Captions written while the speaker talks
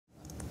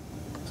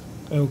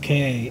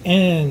Okay,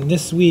 and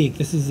this week,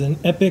 this is an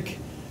epic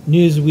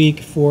news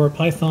week for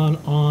Python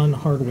on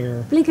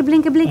hardware. Blinka,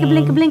 blinka, blinka,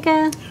 blinka,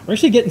 blinka. We're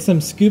actually getting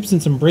some scoops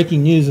and some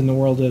breaking news in the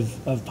world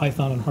of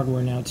Python on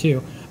hardware now,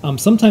 too.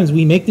 Sometimes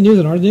we make the news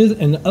in our news,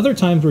 and other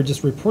times we're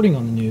just reporting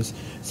on the news.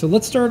 So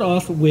let's start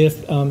off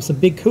with some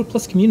big Code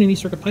Plus community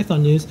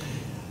CircuitPython news.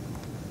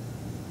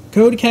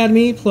 Code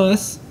Academy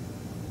plus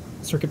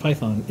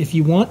CircuitPython. If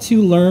you want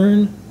to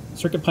learn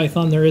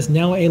CircuitPython, there is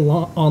now a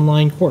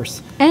online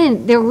course.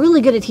 And they're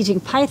really good at teaching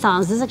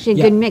Python. So this is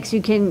actually a good mix.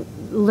 You can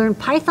learn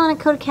Python at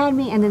Code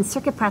Academy and then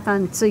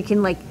CircuitPython, so you can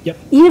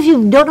even if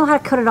you don't know how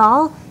to code at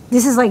all,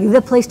 this is like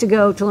the place to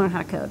go to learn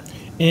how to code.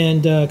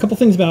 And a couple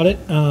things about it.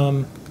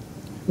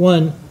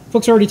 One,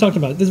 folks already talked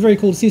about it. This is very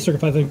cool to see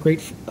CircuitPython,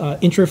 great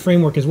intro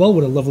framework as well.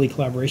 What a lovely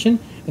collaboration.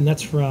 And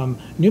that's from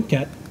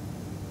Noobcat.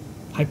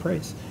 High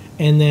praise.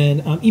 And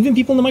then even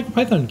people in the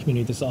Micropython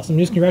community, this is awesome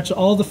news. Congrats to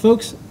all the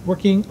folks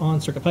working on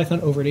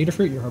CircuitPython over at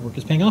Adafruit. Your hard work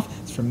is paying off.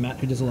 It's from Matt,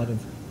 who does a lot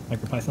of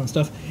Micropython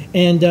stuff.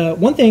 And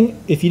one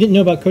thing, if you didn't know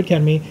about Code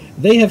Academy,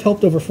 they have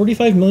helped over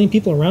 45 million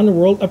people around the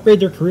world upgrade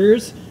their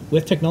careers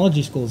with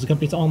technology schools. The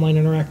company's online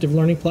interactive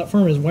learning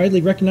platform is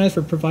widely recognized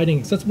for providing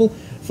accessible,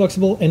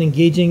 flexible, and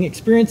engaging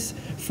experience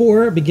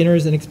for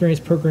beginners and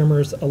experienced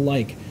programmers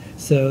alike.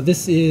 So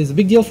this is a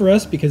big deal for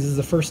us because this is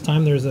the first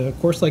time there's a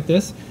course like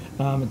this.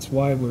 It's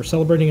why we're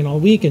celebrating it all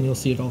week, and you'll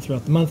see it all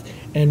throughout the month.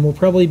 And we'll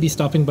probably be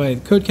stopping by the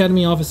Code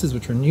Academy offices,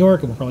 which are in New York,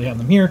 and we'll probably have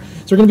them here.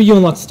 So we're going to be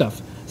doing lots of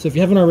stuff. So if you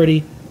haven't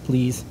already,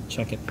 please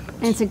check it out.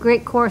 And it's a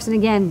great course. And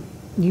again,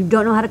 you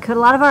don't know how to code. A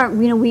lot of our,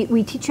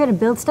 we teach you how to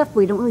build stuff, but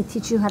we don't really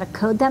teach you how to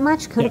code that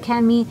much. Code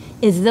Academy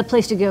is the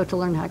place to go to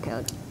learn how to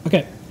code.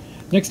 Okay.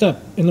 Next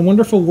up, in the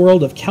wonderful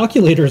world of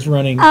calculators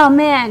running. Oh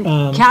man,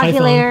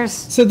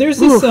 calculators. Python. So there's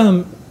this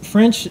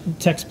French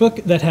textbook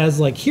that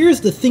has like,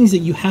 here's the things that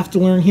you have to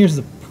learn. Here's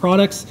the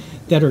products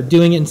that are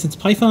doing it. And since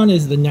Python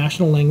is the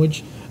national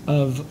language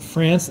of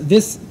France,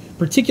 this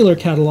particular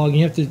catalog, and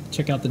you have to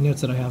check out the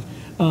notes that I have,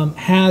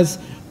 has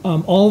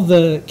all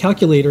the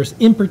calculators,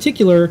 in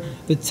particular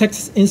the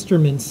Texas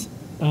Instruments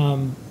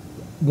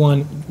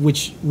one,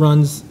 which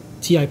runs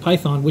TI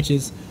Python, which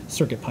is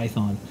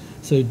CircuitPython.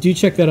 So do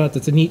check that out.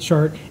 That's a neat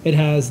chart. It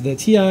has the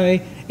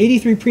TI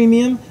 83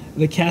 Premium,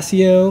 the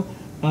Casio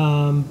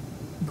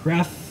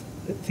Graph,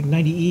 I think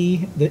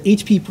 90E, the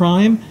HP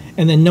Prime,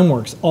 and then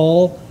NumWorks,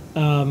 all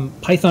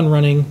Python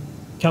running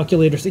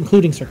calculators,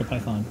 including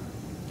CircuitPython.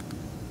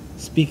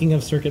 Speaking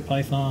of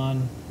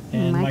CircuitPython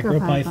and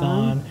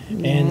Micropython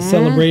and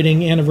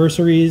celebrating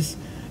anniversaries.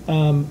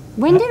 When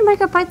did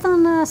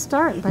Micropython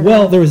start?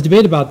 Well, there was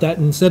debate about that.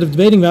 And instead of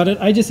debating about it,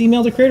 I just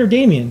emailed the creator,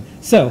 Damien.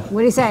 So,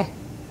 what did he say?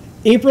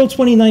 April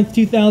 29th,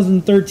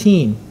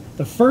 2013.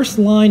 The first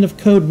line of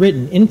code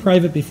written in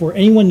private before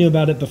anyone knew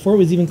about it, before it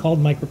was even called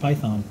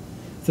Micropython.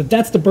 So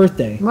that's the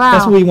birthday. Wow.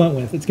 That's what we went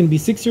with. It's going to be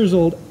 6 years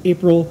old,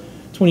 April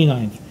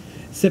 29th.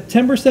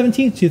 September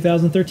 17th,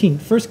 2013.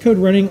 First code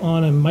running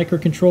on a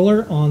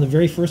microcontroller on the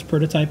very first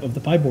prototype of the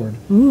Pi board.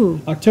 Ooh.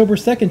 October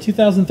 2nd,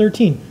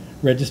 2013.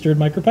 Registered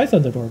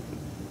micropython.org.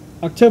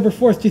 October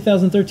 4th,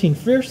 2013.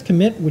 First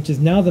commit, which is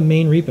now the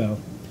main repo.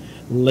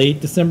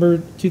 Late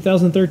December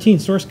 2013.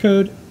 Source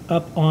code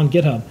up on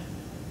GitHub.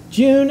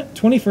 June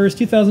 21st,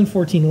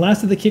 2014.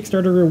 Last of the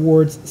Kickstarter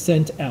rewards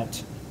sent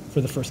out for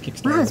the first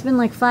Kickstarter. Wow, it's been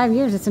like 5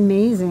 years. It's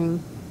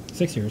amazing.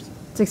 6 years.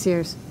 6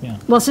 years. Yeah.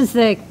 Well, since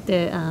the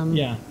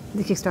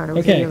Kickstarter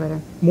was a year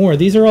later. More.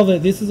 These are all the.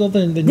 This is all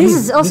the news. This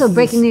is also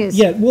breaking news.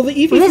 Yeah. Well, the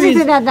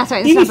EV3 that's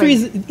right.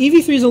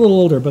 EV3 is a little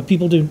older, but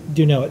people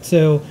do know it.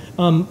 So,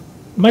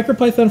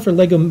 Micropython for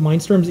Lego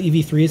Mindstorms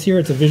EV3 is here.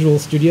 It's a Visual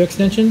Studio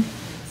extension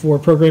for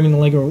programming the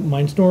Lego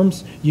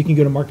Mindstorms. You can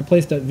go to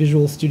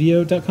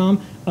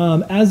marketplace.visualstudio.com.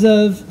 As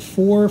of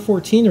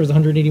 4/14, there was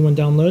 181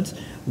 downloads.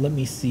 Let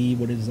me see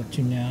what it is up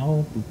to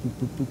now. Boop, boop,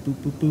 boop, boop, boop,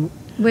 boop, boop.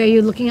 Where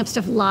you're looking up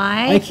stuff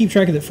live? I keep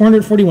track of it.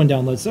 441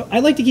 downloads. So I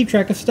like to keep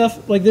track of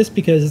stuff like this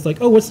because it's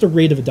like, oh, what's the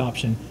rate of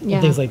adoption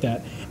and things like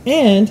that.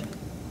 And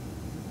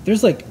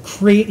there's like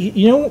crazy.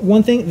 You know,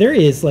 one thing there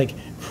is like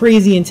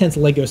crazy intense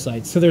Lego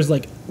sites. So there's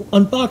like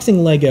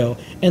unboxing Lego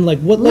and like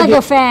what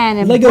Lego fan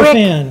and Lego Brick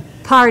fan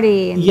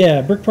Party.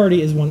 Yeah, Brick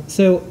Party is one.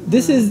 So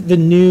this is the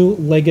new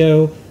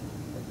Lego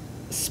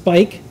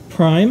Spike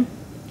Prime.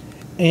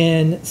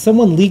 And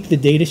someone leaked the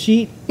data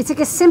sheet. It's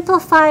like a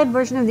simplified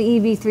version of the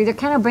EV3. They're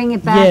kind of bringing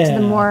it back to the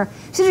more.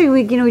 Essentially,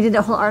 we did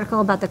a whole article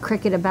about the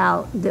Cricut,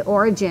 about the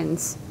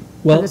origins.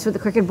 Well, this with the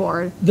Cricut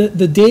board.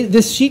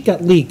 This sheet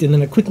got leaked, and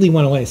then it quickly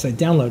went away. So I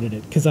downloaded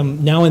it because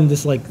I'm now in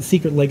this like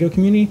secret Lego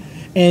community.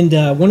 And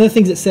one of the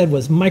things it said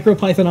was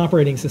Micropython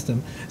operating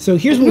system. So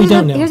here's what we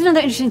don't know. Here's another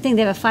interesting thing.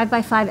 They have a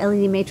 5x5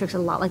 LED matrix, a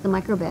lot like the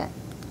Microbit.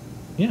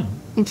 Yeah.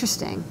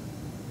 Interesting.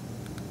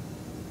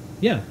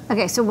 Yeah.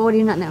 Okay, so what do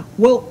you not know?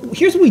 Well,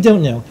 here's what we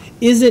don't know.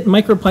 Is it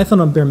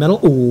Micropython on bare metal,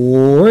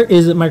 or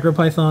is it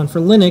Micropython for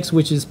Linux,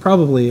 which is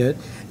probably it,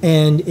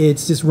 and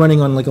it's just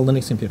running on like a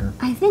Linux computer?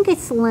 I think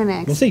it's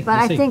Linux. We'll see. But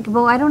I think,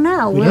 well, I don't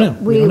know. We don't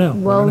know. We don't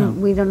know.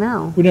 We don't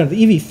know.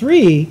 The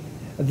EV3,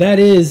 that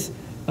is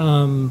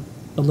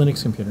a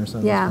Linux computer, so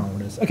Yeah. that's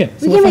what it is. Okay,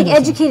 so We we'll can make find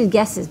out soon. educated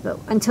guesses, but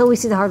until we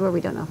see the hardware,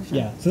 we don't know for sure.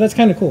 Yeah, so that's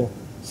kind of cool.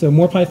 So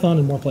more Python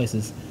in more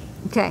places.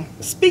 Okay.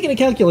 Speaking of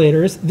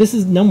calculators, this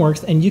is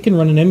NumWorks, and you can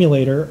run an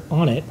emulator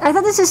on it. I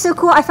thought this was so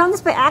cool. I found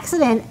this by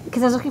accident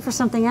because I was looking for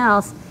something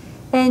else.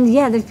 And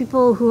yeah, there's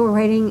people who are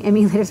writing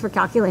emulators for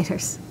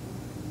calculators.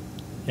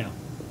 Yeah.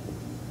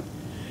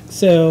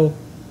 So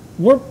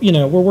we're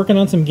working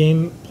on some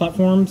game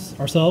platforms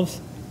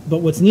ourselves, but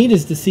what's neat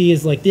is to see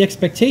is like the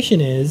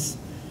expectation is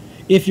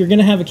if you're going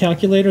to have a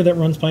calculator that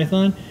runs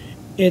Python,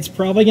 it's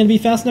probably going to be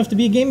fast enough to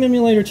be a game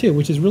emulator too,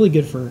 which is really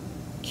good for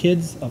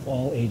kids of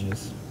all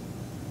ages.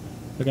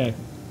 Okay.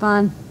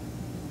 Fun.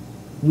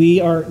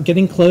 We are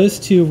getting close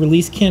to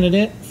release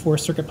candidate for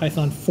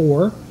CircuitPython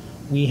 4.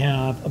 We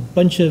have a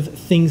bunch of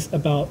things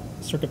about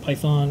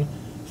CircuitPython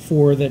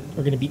 4 that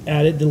are going to be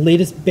added. The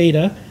latest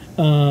beta,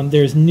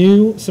 there's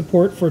new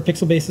support for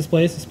pixel-based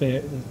displays,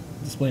 display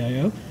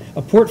I/O,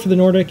 a port for the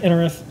Nordic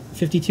NRF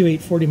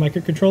 52840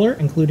 microcontroller,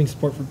 including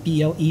support for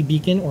BLE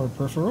beacon or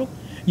peripheral,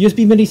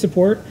 USB MIDI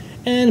support,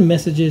 and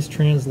messages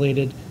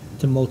translated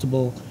to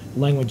multiple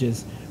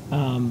languages.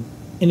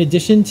 In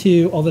addition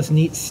to all this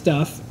neat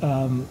stuff,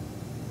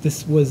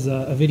 this was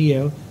a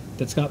video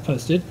that Scott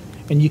posted,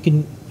 and you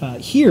can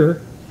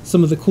hear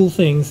some of the cool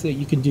things that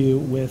you can do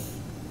with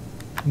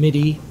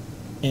MIDI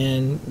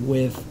and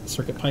with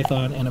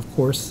CircuitPython, and of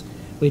course,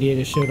 Lady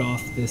Ada showed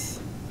off this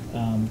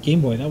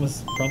Game Boy. That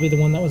was probably the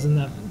one that was in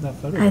that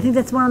photo. I think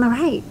that's one on the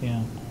right.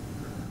 Yeah.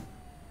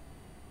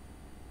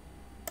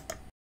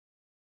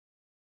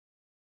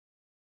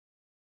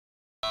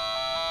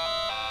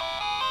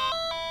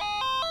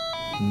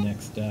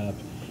 Next up,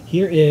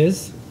 here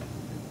is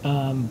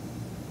a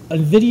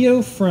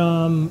video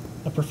from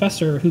a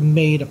professor who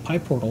made a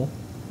PyPortal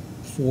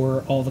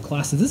for all the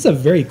classes. This is a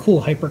very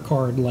cool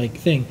HyperCard-like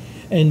thing,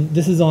 and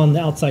this is on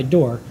the outside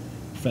door.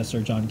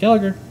 Professor John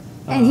Gallagher.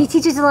 And he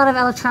teaches a lot of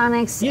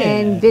electronics Yeah.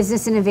 and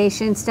business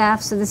innovation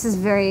stuff, so this is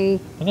very,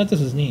 I thought this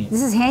was neat.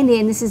 this is handy,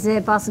 and this is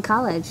at Boston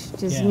College,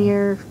 just Yeah.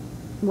 near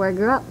where I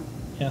grew up.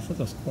 Yeah, I thought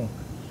that was cool.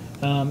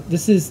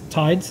 This is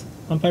Tides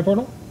on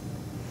PyPortal.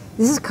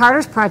 This is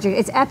Carter's project.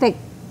 It's epic.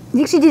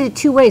 He actually did it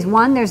two ways.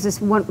 One, there's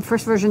this one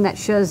first version that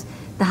shows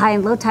the high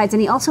and low tides,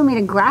 and he also made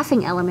a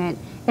graphing element,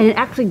 and it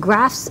actually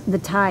graphs the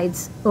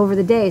tides over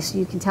the day, so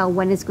you can tell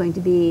when it's going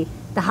to be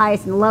the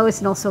highest and the lowest,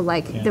 and also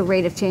like the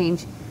rate of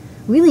change.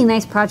 Really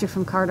nice project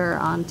from Carter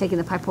on taking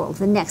the PyPortal to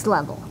the next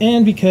level.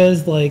 And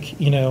because,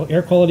 like,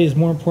 air quality is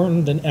more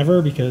important than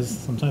ever because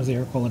sometimes the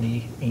air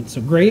quality ain't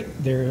so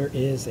great, there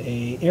is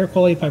a air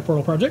quality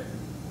PyPortal project.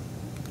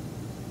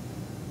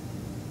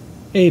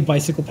 A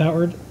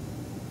bicycle-powered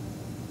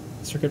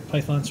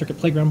CircuitPython Circuit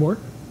Playground board.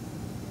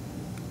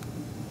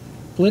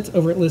 Blitz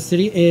over at Liz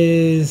City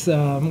is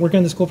working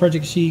on this cool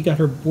project. She got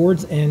her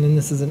boards in, and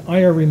this is an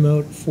IR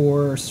remote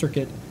for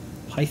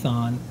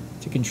CircuitPython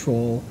to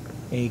control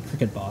a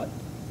Cricut bot.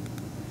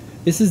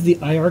 This is the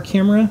IR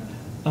camera,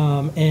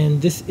 and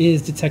this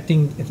is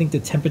detecting, I think, the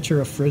temperature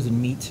of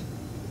frozen meat.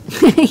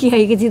 Yeah,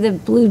 you can see the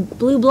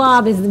blue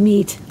blob is the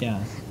meat.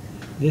 Yeah.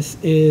 This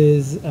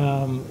is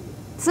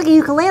It's like a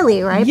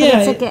ukulele, right? Yeah, But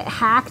it's like a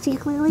hacked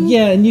ukulele?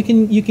 yeah, and you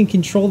can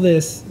control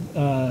this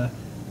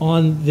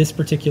on this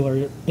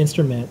particular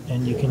instrument,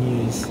 and you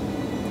can use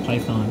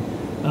Python.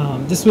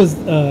 This was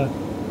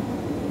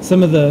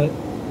some of the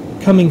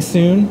coming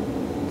soon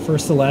for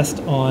Celeste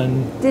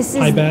on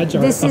PyBadge,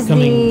 our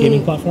upcoming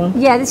gaming platform.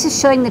 Yeah, this is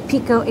showing the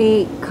Pico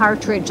 8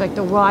 cartridge, like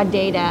the raw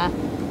data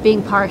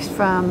being parsed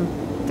from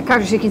the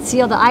cartridge. You can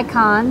see all the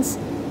icons,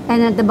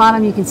 and at the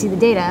bottom you can see the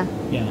data.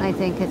 Yeah. I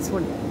think that's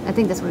what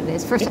it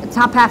is. First,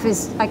 top half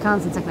is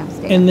icons, and second half is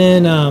data. And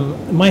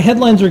then my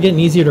headlines are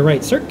getting easier to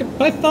write.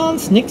 CircuitPython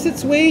sneaks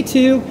its way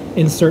to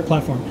insert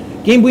platform.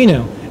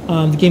 Gamebuino.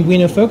 The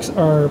Gamebuino folks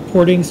are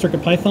porting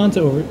CircuitPython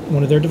to over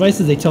one of their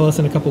devices. They tell us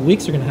in a couple of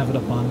weeks they're going to have it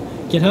up on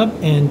GitHub,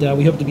 and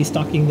we hope to be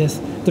stocking this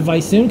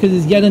device soon because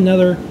it's yet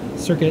another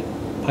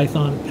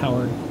CircuitPython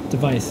powered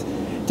device.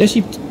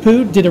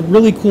 Deshipu did a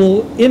really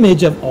cool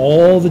image of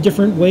all the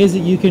different ways that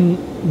you can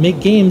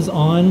make games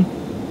on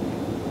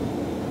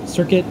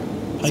CircuitPython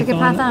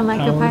and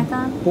MicroPython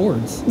powered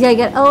boards. Yeah, you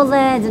got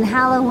OLEDs and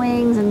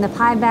HalloWings and the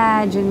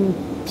PyBadge and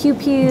Pew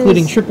Pews.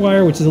 Including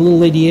Tripwire, which is a little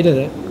Lady Ada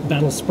that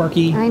battles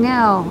Sparky. I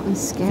know,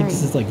 it's I scary. think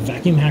this is like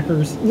vacuum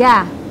hackers.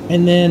 Yeah.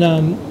 And then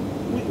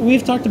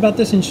we've talked about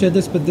this and showed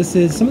this, but this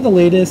is some of the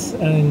latest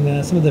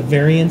and some of the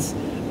variants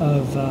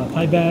of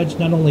PyBadge.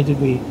 Not only did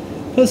we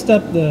post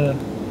up the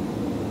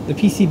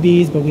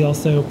PCBs, but we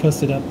also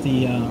posted up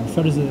the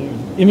photos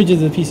of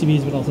images of the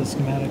PCBs, but also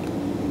schematic.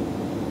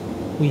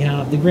 We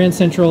have the Grand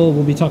Central.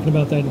 We'll be talking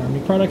about that in our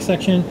new product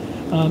section.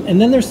 And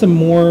then there's some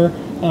more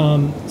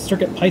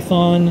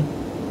CircuitPython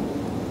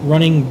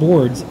running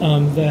boards.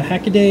 The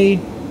Hackaday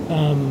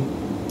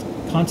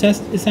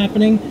contest is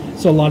happening,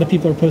 so a lot of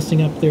people are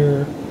posting up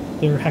their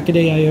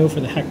Hackaday I/O for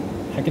the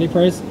Hackaday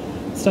Prize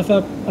stuff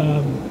up.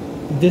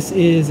 This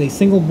is a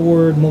single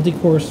board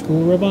multi-core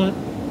school robot,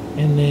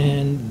 and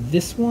then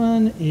this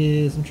one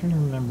is, I'm trying to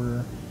remember,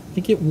 I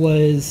think it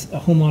was a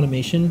home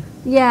automation.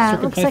 Yeah,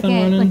 it looks like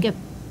CircuitPython running. a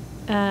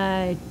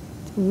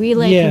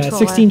relay yeah,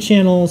 controller.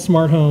 16-channel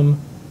smart home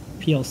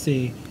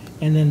PLC.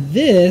 And then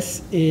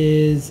this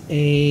is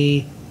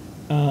a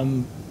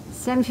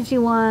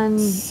 751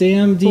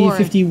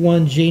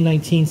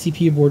 SAMD51J19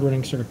 CPU board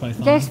running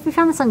CircuitPython. Guys, we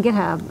found this on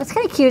GitHub. It's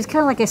kind of cute. It's kind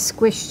of like a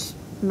squished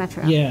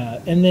Metro. Yeah,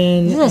 and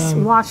then this is a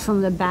watch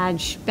from the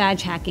badge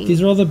hacking.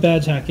 These are all the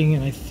badge hacking,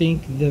 and I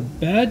think the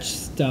badge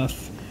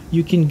stuff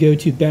you can go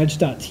to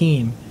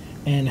badge.team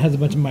and has a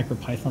bunch of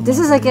MicroPython. This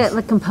is like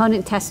a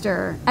component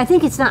tester. I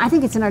think it's not. I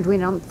think it's an Arduino.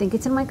 I don't think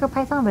it's in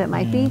MicroPython, but it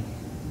might be.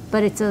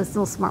 But it's a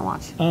little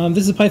smartwatch.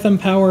 This is a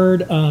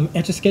Python-powered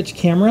Etch-a-Sketch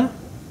camera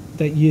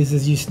that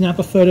uses, you snap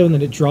a photo and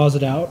then it draws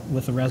it out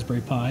with a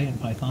Raspberry Pi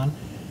and Python.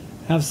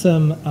 Have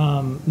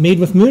some made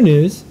with Moo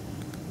news.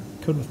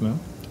 Code with Moo.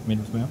 Made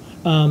with Moo.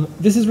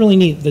 This is really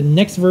neat. The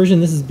next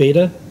version, this is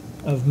beta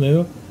of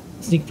Moo,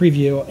 sneak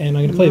preview, and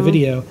I'm going to play a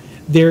video.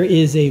 There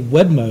is a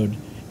web mode,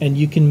 and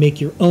you can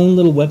make your own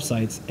little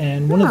websites.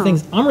 And one of the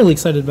things I'm really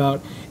excited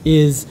about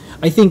is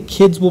I think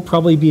kids will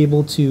probably be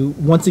able to,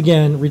 once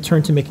again,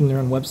 return to making their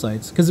own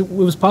websites. Because it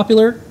was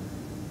popular,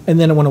 and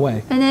then it went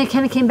away. And then it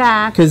kind of came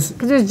back. Because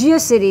there's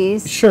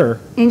GeoCities. Sure.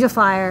 Angel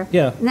Fire.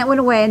 Yeah. And that went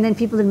away, and then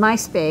people did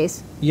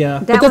MySpace. Yeah.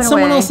 But that's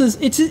someone else's,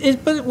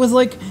 but it was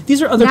like,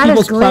 these are other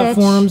people's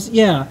platforms.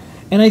 Yeah.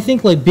 And I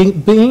think like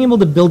being able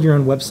to build your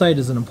own website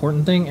is an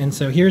important thing. And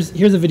so here's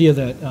a video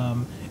that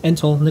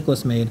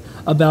Nicholas made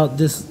about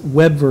this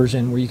web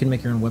version where you can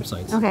make your own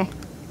websites. Okay.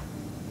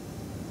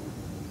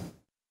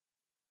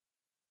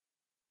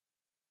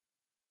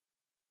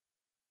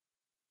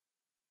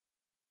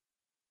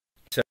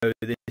 So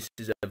this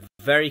is a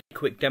very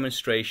quick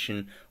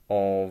demonstration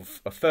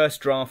of a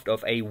first draft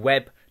of a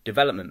web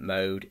development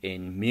mode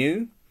in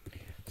Mu.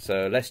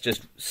 So let's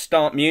just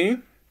start Mu.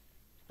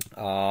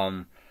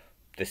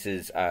 This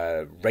is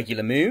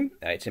regular Mu.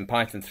 It's in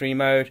Python 3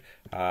 mode.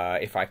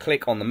 If I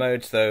click on the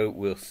modes though,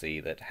 we'll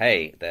see that,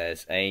 hey,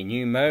 there's a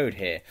new mode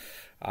here.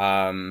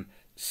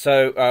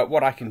 So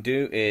what I can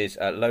do is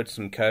load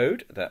some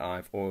code that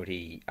I've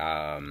already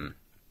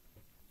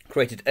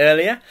created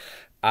earlier.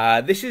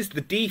 This is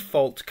the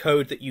default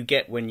code that you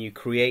get when you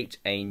create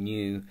a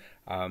new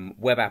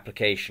web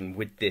application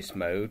with this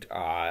mode.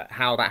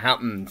 How that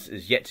happens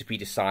is yet to be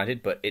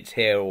decided, but it's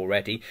here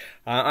already.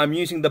 I'm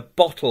using the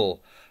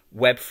Bottle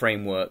web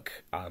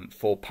framework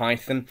for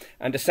Python,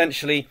 and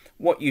essentially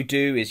what you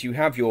do is you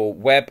have your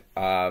web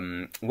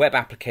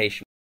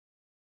application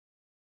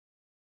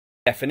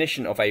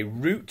definition of a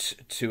route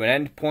to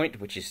an endpoint,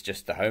 which is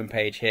just the home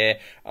page here.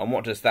 And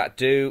what does that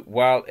do?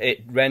 Well,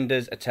 it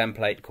renders a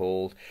template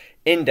called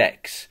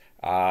index,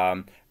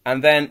 and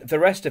then the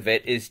rest of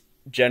it is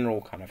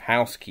general kind of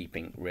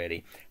housekeeping,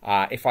 really.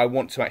 If I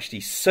want to actually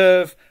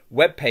serve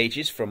web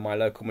pages from my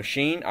local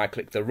machine, I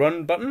click the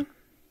run button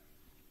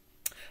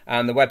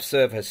and the web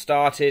server has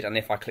started, and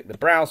if I click the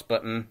browse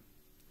button,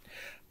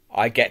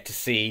 I get to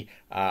see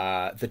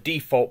the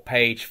default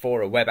page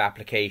for a web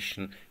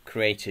application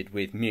created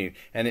with Mu.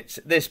 And it's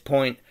at this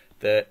point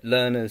that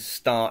learners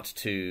start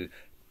to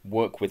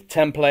work with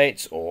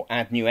templates or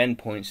add new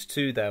endpoints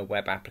to their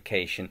web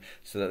application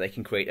so that they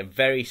can create a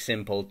very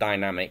simple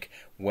dynamic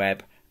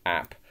web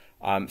app.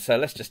 So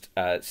let's just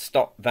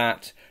stop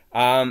that.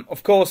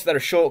 Of course, there are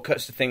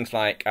shortcuts to things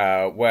like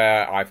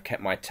where I've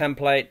kept my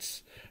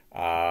templates,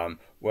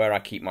 where I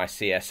keep my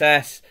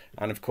CSS,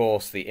 and of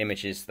course the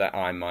images that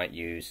I might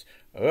use.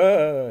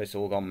 Oh, it's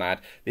all gone mad.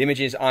 The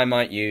images I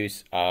might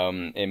use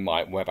in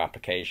my web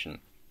application.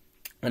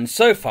 And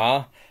so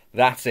far,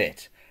 that's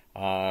it.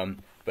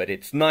 But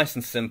it's nice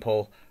and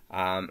simple,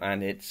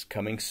 and it's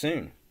coming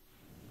soon.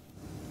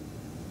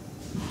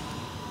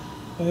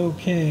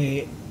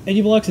 Okay,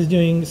 edublocks is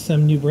doing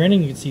some new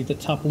branding. You can see the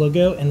top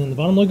logo and then the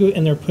bottom logo,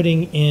 and they're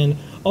putting in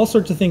all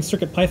sorts of things.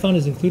 CircuitPython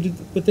is included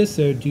with this,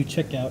 so do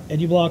check out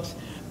edublocks.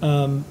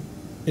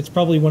 It's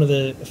probably one of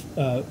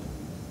the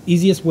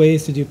easiest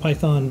ways to do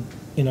Python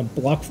in a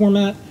block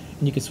format,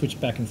 and you can switch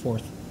back and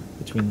forth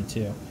between the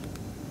two.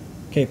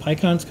 Okay,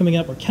 PyCon's coming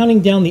up. We're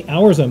counting down the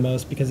hours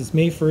almost because it's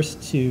May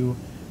 1st to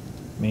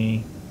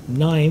May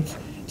 9th.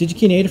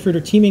 DigiKey and Adafruit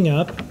are teaming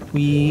up.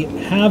 We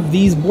have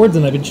these boards,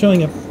 and I've been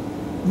showing up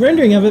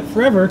rendering of it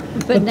forever,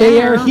 but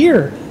they are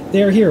here.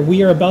 They are here.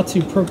 We are about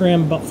to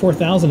program about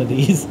 4,000 of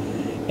these,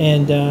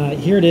 and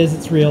here it is.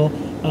 It's real.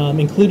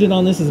 Included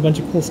on this is a bunch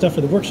of cool stuff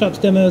for the workshops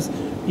demos,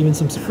 even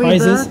some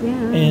surprises,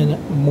 and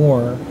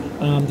more.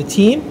 The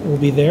team will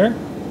be there.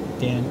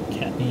 Dan,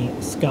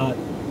 Kattni, Scott,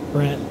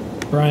 Brent,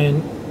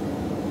 Brian,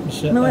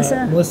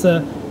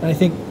 Melissa. And I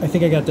think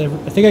I got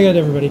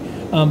everybody.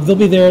 They'll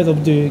be there. They'll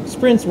do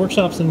sprints,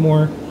 workshops, and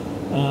more.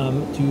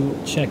 To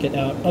check it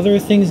out. Other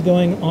things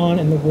going on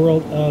in the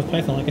world of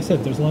Python. Like I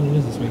said, there's a lot of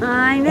news this week.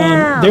 I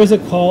know. There's a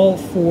call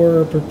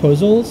for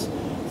proposals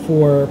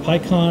for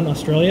PyCon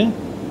Australia.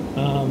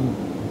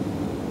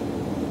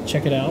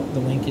 Check it out.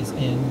 The link is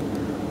in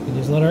the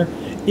newsletter.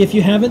 If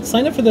you haven't,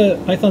 sign up for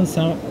the Python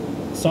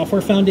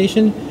Software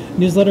Foundation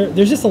newsletter.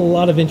 There's just a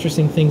lot of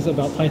interesting things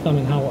about Python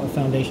and how a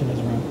foundation is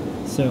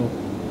run. So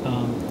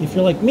if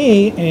you're like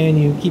me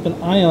and you keep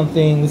an eye on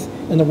things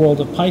in the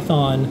world of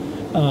Python,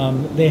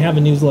 they have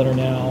a newsletter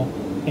now,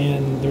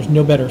 and there's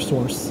no better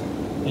source.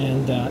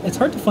 And it's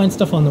hard to find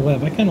stuff on the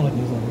web. I kind of like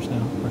newsletters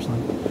now,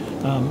 personally.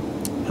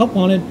 Help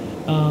wanted.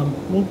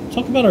 We'll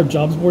talk about our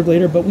jobs board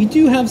later, but we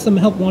do have some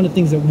help wanted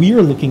things that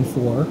we're looking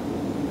for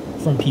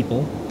from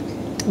people.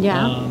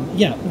 Yeah.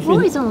 Yeah. We're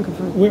always looking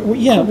for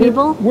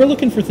people. We're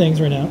looking for things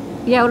right now.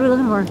 Yeah, what are we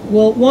looking for?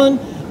 Well, one,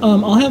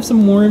 I'll have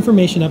some more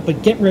information up,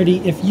 but get ready.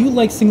 If you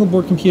like single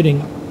board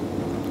computing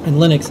and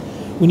Linux,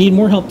 we need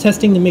more help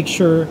testing to make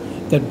sure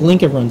that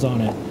Blinka runs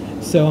on it.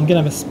 So I'm going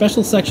to have a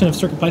special section of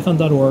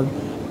CircuitPython.org.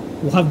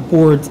 We'll have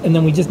boards, and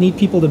then we just need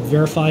people to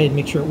verify and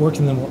make sure it works,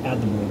 and then we'll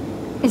add the board.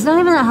 It's not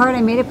even that hard.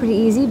 I made it pretty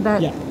easy,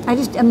 but yeah.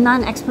 I'm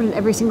not an expert at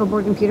every single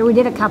board computer. We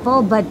did a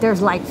couple, but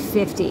there's like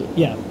 50.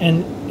 Yeah,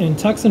 and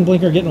Tux and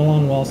Blink are getting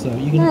along well, so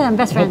you can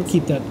best help friends.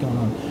 keep that going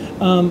on.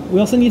 We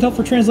also need help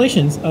for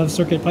translations of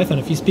CircuitPython.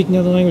 If you speak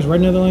another language,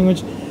 write another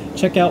language,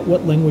 check out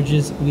what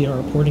languages we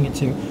are porting it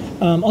to.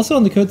 Also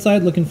on the code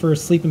side, looking for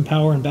sleep and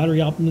power and battery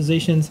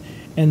optimizations,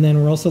 and then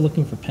we're also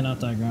looking for pinout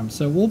diagrams.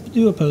 So we'll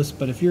do a post,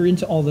 but if you're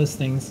into all those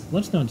things,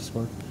 let us know in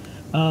Discord.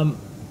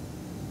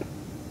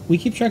 We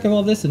keep track of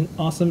all this in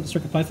awesome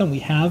CircuitPython. We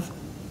have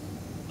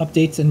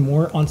updates and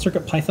more on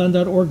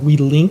CircuitPython.org. We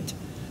linked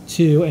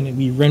to and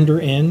we render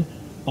in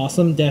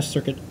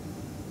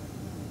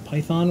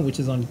awesome-CircuitPython, which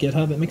is on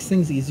GitHub. It makes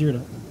things easier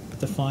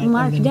to find.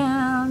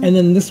 Markdown. And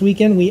then this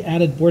weekend we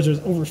added boards. There's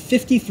over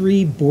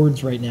 53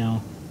 boards right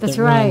now. That's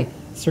right.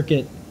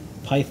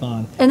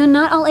 CircuitPython. And they're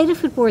not all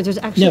Adafruit boards. There's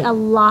actually a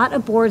lot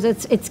of boards.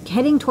 It's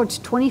heading towards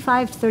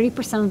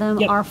 25-30% of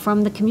them are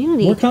from the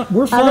community.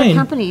 We're fine. Other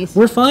companies.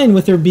 We're fine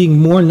with there being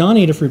more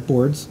non-Adafruit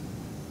boards.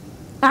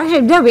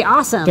 Actually, that'd be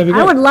awesome.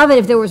 I would love it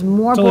if there was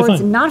more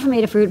boards not from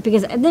Adafruit,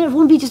 because then it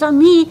wouldn't be just on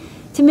me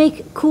to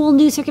make cool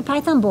new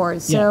CircuitPython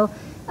boards. Yeah. So,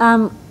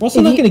 we're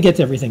also not going to get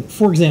to everything.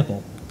 For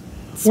example,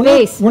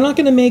 space. We're not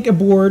going to make a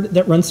board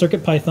that runs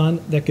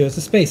CircuitPython that goes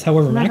to space.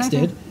 However, Max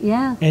did.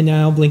 Yeah. And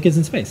now Blink is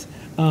in space.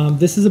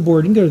 This is a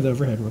board. You can go to the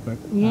overhead real quick.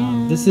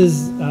 Yeah. This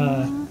is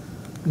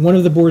one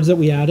of the boards that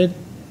we added,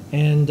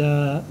 and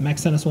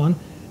Max sent us one.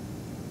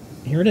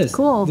 Here it is.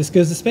 Cool. This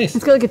goes to space.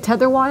 It's got like a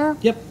tether wire.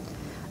 Yep.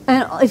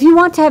 And if you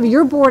want to have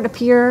your board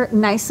appear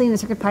nicely in the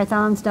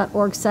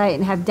CircuitPythons.org site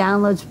and have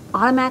downloads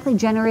automatically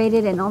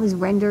generated and all these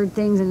rendered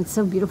things, and it's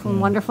so beautiful and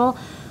wonderful,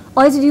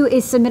 all you have to do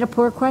is submit a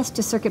pull request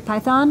to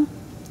CircuitPython.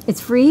 It's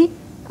free.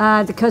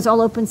 The code's all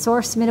open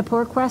source. Submit a pull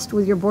request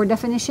with your board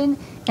definition,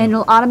 and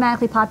it'll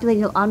automatically populate.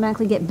 You'll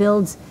automatically get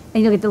builds,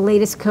 and you'll get the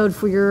latest code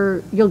for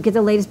you'll get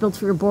the latest builds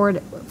for your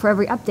board for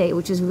every update,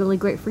 which is really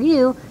great for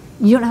you.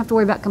 You don't have to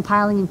worry about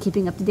compiling and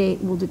keeping up to date.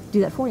 We'll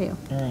do that for you.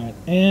 All right,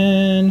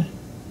 and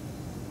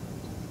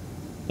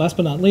last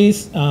but not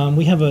least,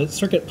 we have a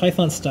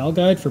CircuitPython style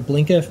guide for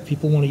Blinka if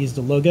people want to use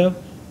the logo.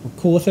 We're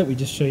cool with it. We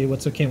just show you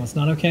what's okay and what's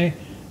not okay.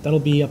 That'll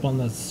be up on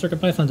the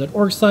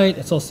CircuitPython.org site.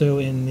 It's also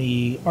in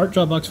the art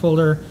Dropbox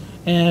folder,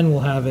 and we'll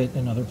have it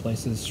in other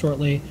places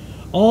shortly.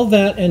 All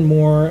that and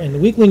more in the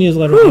weekly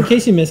newsletter. In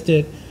case you missed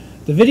it,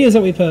 the videos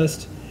that we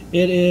post,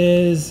 it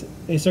is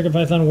a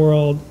CircuitPython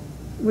world.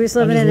 We're just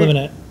living in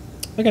it.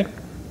 Okay.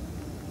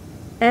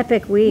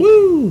 Epic week.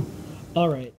 Woo! All right.